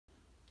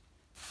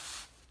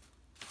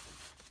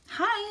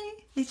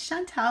it's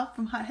Chantale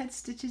from Hothead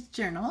Stitches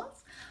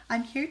Journals.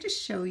 I'm here to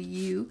show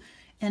you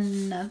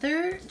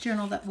another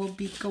journal that will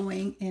be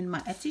going in my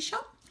Etsy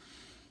shop.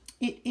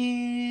 It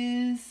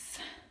is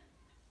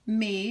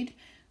made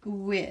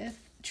with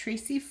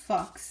Tracie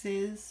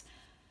Fox's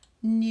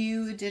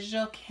new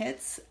digital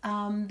kits.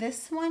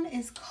 This one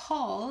is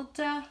called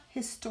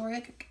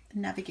Historic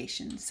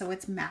Navigation, so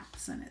it's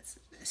maps and it's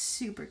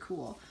super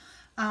cool.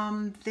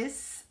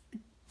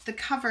 The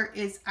cover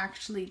is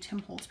actually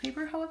Tim Holtz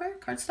paper, however,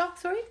 cardstock,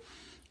 sorry,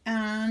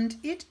 and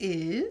it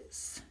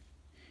is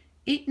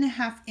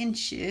 8.5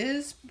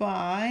 inches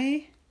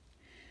by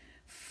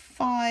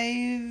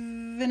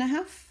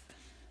 5.5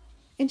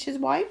 inches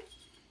wide.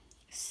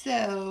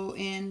 So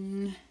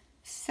in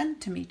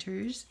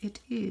centimeters,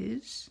 it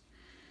is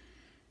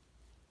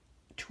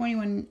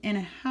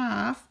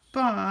 21.5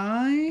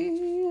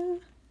 by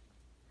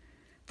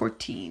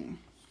 14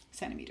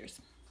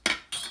 centimeters.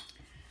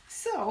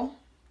 So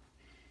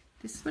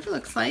this is what it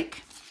looks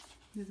like.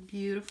 There's a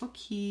beautiful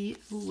key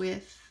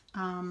with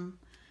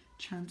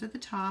charms at the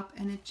top,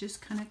 and it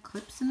just kind of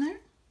clips in there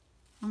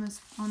on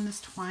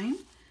this twine,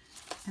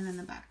 and then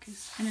the back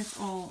is, and it's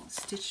all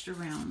stitched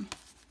around.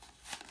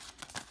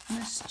 And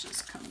this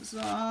just comes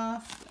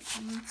off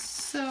like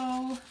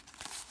so.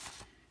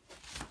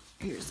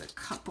 Here's a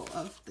couple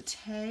of the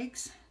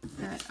tags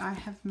that I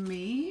have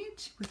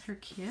made with her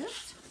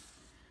kit.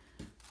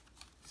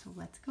 So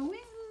let's go in.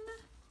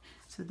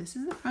 So this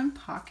is the front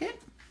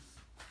pocket.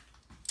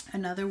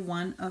 Another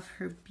one of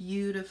her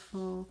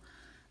beautiful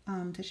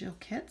digital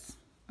kits,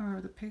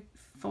 or the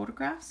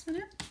photographs in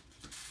it.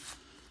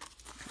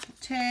 A couple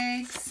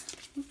tags.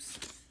 Oops.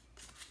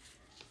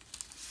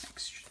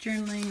 Extra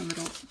journaling, a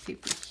little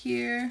paper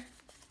here.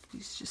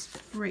 These just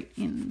fit right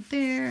in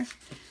there.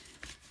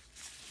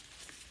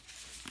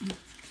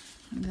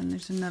 And then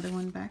there's another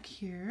one back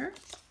here.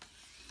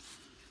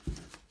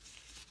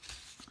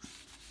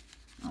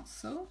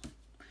 Also.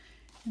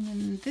 And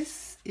then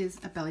this is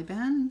a belly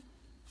band.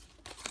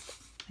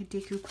 I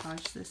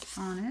decoupage this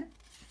on it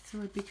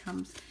so it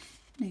becomes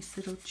a nice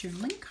little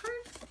journaling card.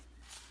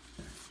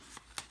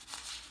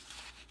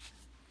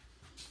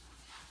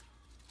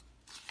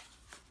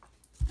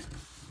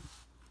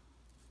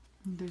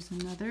 And there's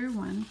another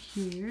one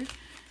here.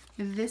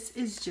 This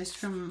is just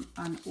from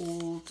an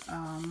old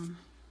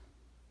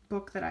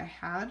book that I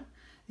had.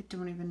 I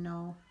don't even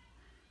know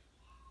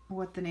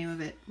what the name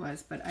of it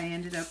was, but I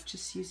ended up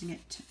just using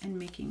it and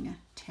making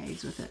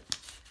tags with it.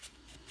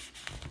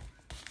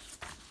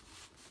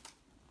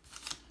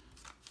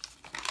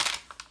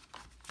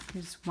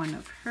 Here's one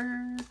of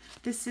her.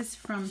 This is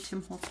from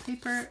Tim Holtz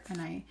paper,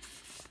 and I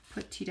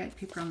put tea-dyed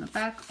paper on the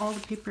back. All the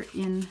paper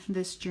in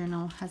this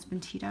journal has been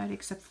tea-dyed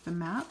except for the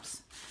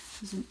maps.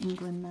 There's an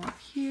England map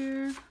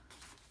here.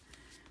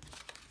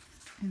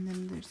 And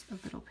then there's a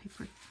little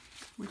paper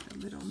with a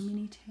little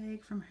mini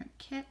tag from her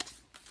kit.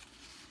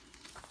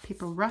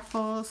 Paper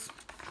ruffles,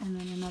 and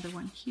then another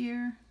one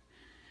here.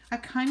 I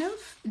kind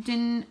of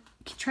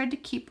tried to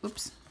keep,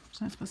 oops, it's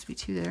not supposed to be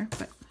two there,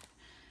 but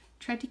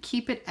tried to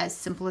keep it as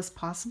simple as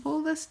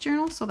possible, this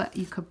journal, so that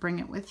you could bring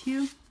it with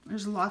you.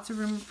 There's lots of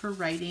room for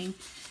writing.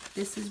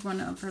 This is one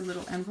of her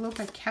little envelope.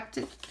 I kept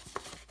it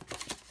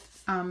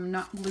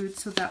not glued,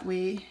 so that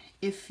way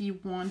if you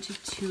wanted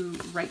to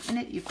write in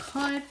it, you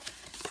could.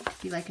 It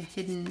could be like a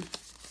hidden,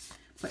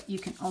 but you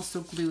can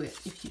also glue it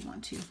if you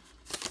want to.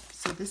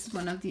 So this is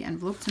one of the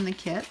envelopes in the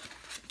kit.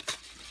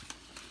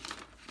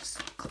 Just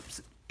clips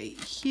it right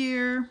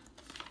here.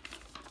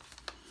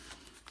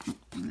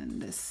 And then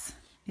this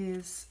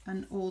is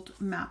an old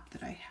map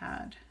that I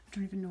had. I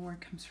don't even know where it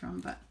comes from,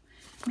 but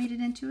made it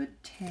into a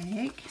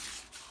tag.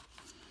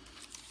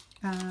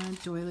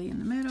 Doily in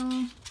the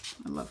middle.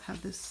 I love how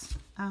this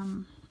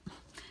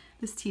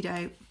this tea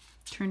dye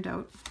turned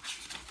out.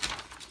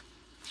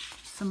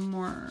 Some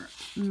more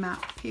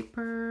map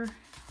paper.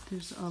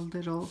 There's a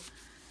little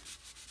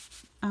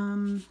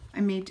I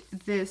made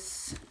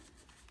this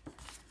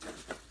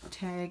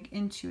tag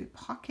into a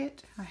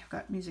pocket. I've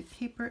got music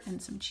paper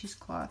and some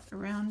cheesecloth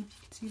around, if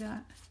you can see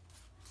that.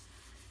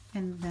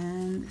 And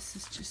then this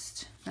is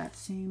just that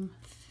same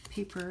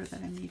paper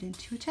that I made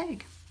into a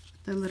tag.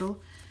 The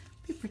little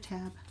paper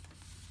tab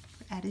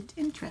for added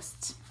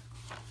interest.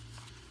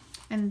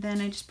 And then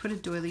I just put a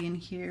doily in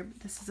here.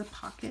 This is a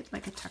pocket,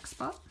 like a tuck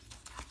spot.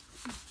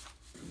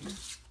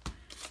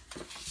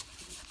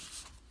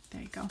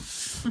 There you go.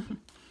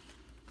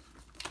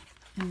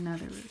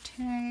 Another little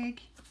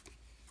tag.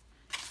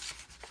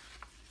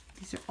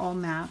 These are all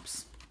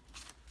maps.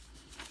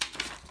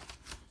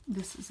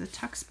 This is a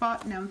tuck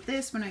spot. Now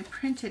this, when I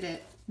printed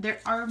it, there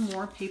are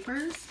more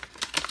papers.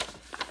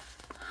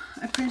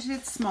 I printed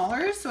it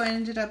smaller, so I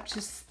ended up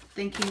just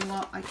thinking,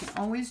 well, I can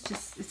always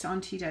just, it's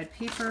on tea-dyed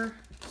paper.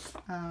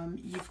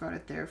 You've got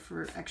it there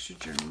for extra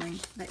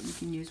journaling that you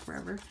can use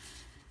wherever.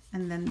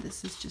 And then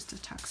this is just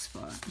a tuck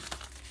spot.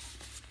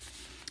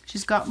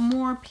 She's got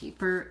more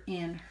paper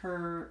in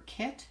her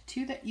kit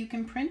too that you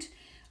can print.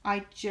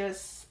 I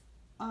just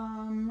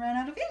ran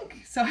out of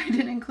ink, so I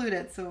didn't include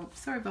it. So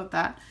sorry about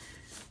that.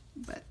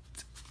 But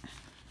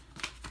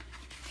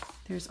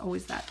there's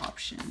always that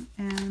option.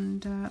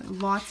 And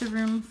lots of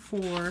room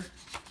for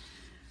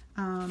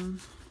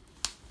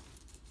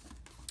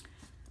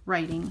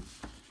writing.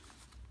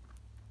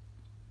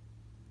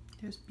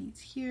 There's beads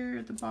here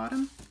at the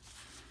bottom.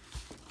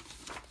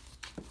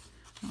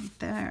 Oh,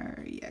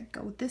 there you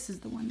go. This is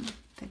the one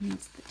that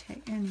needs the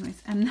tag.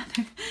 Anyways,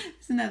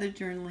 it's another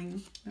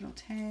journaling little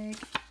tag.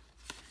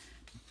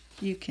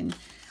 You can,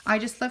 I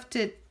just left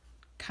it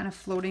kind of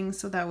floating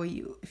so that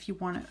way if you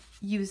want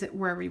to use it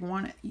wherever you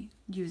want to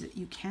use it,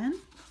 you can.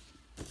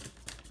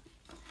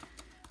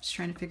 Just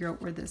trying to figure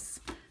out where this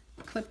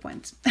clip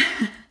went.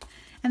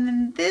 And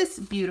then this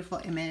beautiful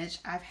image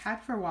I've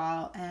had for a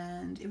while,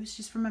 and it was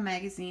just from a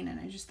magazine, and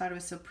I just thought it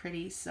was so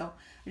pretty, so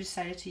I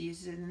decided to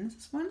use it in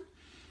this one.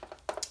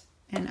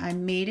 And I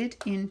made it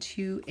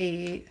into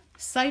a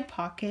side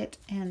pocket,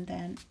 and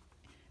then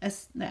a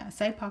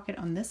side pocket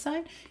on this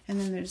side,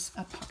 and then there's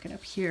a pocket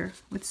up here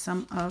with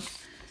some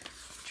of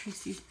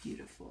Tracie's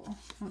beautiful,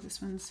 oh,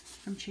 this one's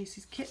from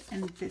Tracie's kit,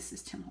 and this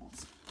is Tim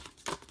Holtz.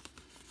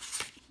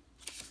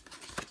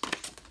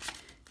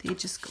 They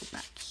just go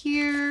back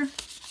here.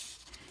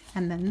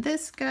 And then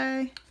this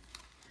guy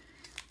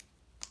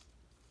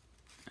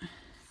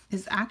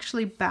is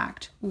actually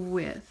backed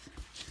with,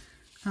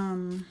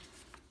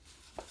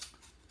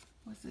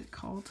 what's it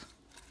called?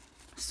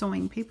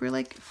 Sewing paper,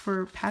 like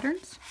for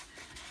patterns.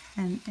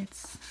 And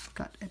it's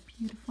got a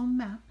beautiful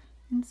map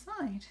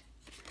inside.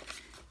 It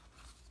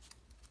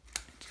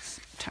just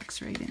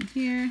tucks right in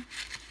here.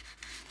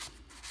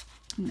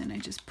 And then I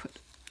just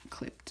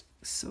clipped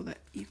so that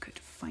you could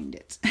find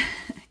it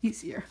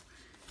easier.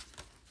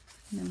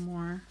 And then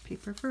more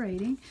paper for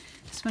writing.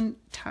 This one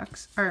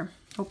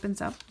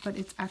opens up, but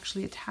it's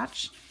actually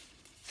attached.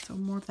 So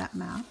more of that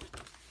map.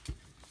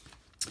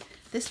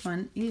 This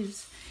one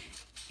is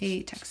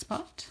a text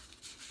spot.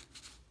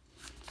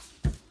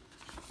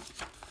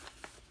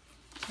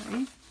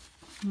 Sorry.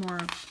 More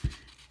of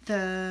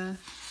the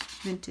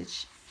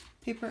vintage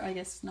paper. I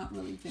guess not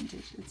really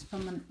vintage. It's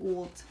from an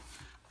old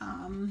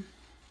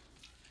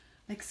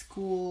like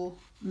school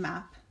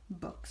map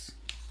books.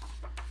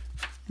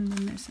 And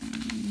then there's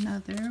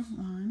another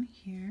one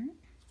here.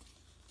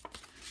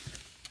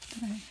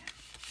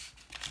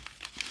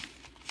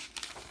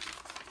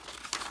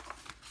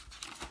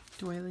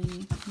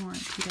 Doily, more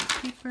tea-dye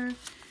paper.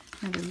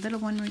 Another little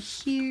one right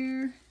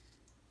here.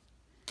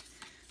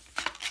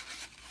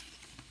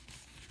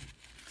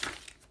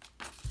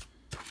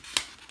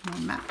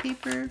 More matte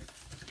paper.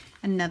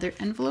 Another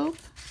envelope.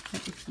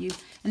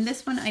 And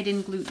this one I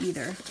didn't glue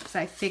either, because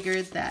I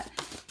figured that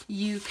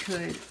you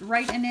could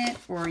write in it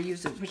or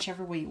use it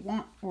whichever way you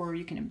want, or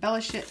you can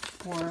embellish it,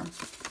 or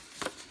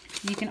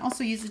you can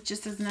also use it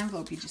just as an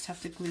envelope. You just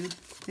have to glue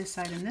this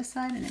side and this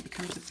side, and it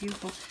becomes a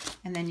beautiful,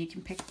 and then you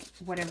can pick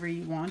whatever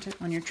you want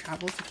on your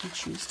travels if you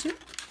choose to.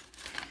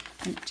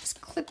 And it just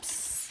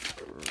clips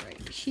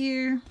right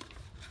here.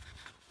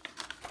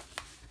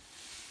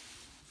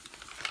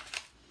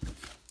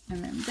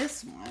 And then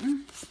this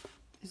one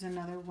is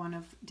another one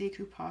of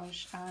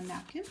decoupage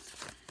napkins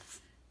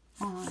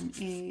on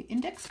a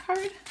index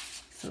card,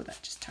 so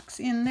that just tucks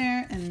in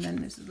there. And then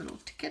there's a little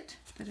ticket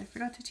that I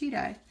forgot to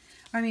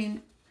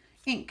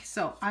ink,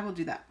 so I will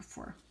do that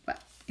before,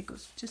 but it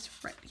goes just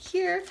right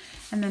here.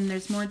 And then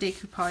there's more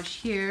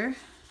decoupage here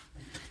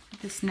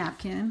with this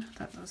napkin. I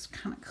thought that was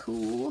kind of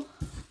cool.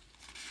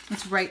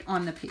 It's right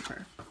on the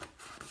paper.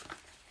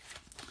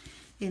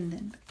 And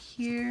then back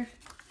here,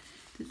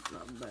 this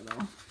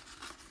little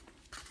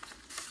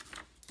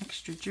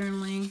extra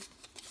journaling.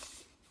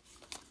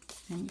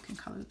 And you can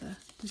color the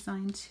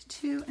designs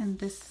too. And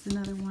this is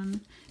another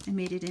one. I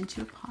made it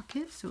into a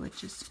pocket, so you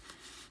just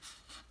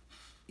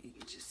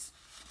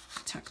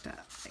tuck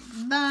that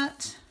like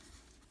that.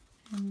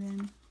 And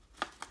then,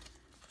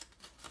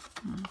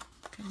 oh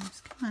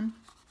goodness, come on.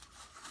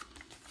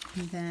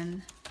 And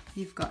then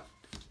you've got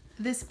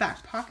this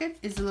back pocket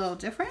is a little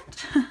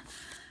different,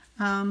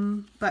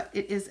 but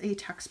it is a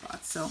tuck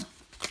spot, so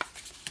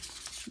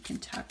you can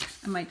tuck.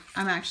 I'm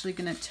actually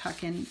gonna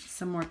tuck in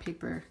some more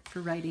paper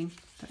for writing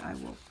that I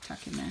will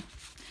tuck in there,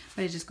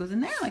 but it just goes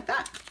in there like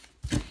that.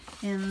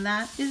 And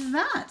that is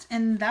that.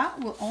 And that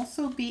will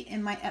also be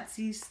in my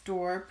Etsy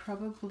store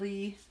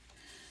probably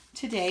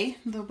today,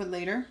 a little bit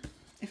later,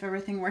 if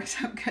everything works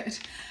out good.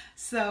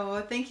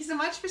 So thank you so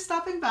much for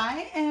stopping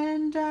by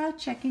and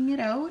checking it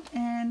out.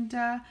 And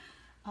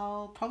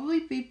I'll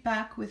probably be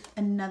back with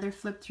another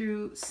flip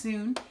through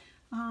soon.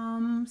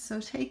 So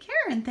take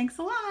care and thanks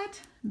a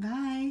lot.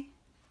 Bye.